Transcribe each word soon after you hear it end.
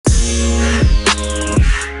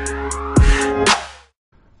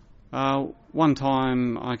One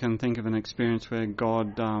time I can think of an experience where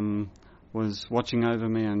God was watching over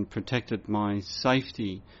me and protected my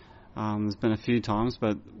safety. There's been a few times,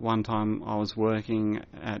 but one time I was working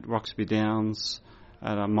at Roxby Downs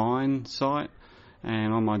at a mine site,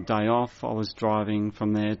 and on my day off I was driving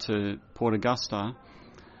from there to Port Augusta,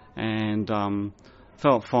 and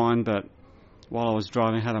felt fine, but while I was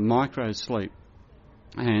driving I had a micro sleep,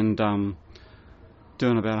 and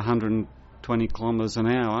doing about 120 kilometres an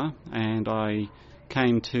hour, and I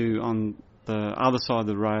came to on the other side of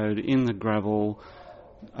the road in the gravel,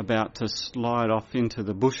 about to slide off into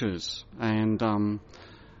the bushes, and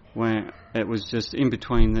where it was just in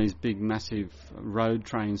between these big massive road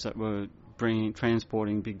trains that were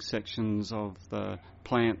transporting big sections of the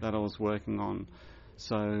plant that I was working on.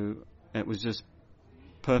 So it was just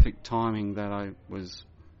perfect timing that I was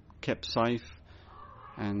kept safe,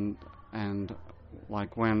 and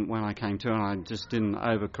like when I came to, and I just didn't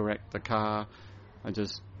overcorrect the car. I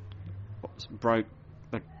just broke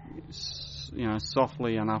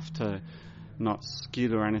softly enough to not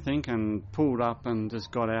skid or anything, and pulled up and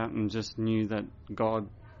just got out and just knew that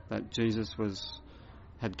Jesus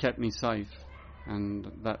had kept me safe,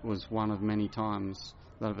 and that was one of many times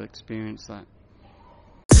that I've experienced that.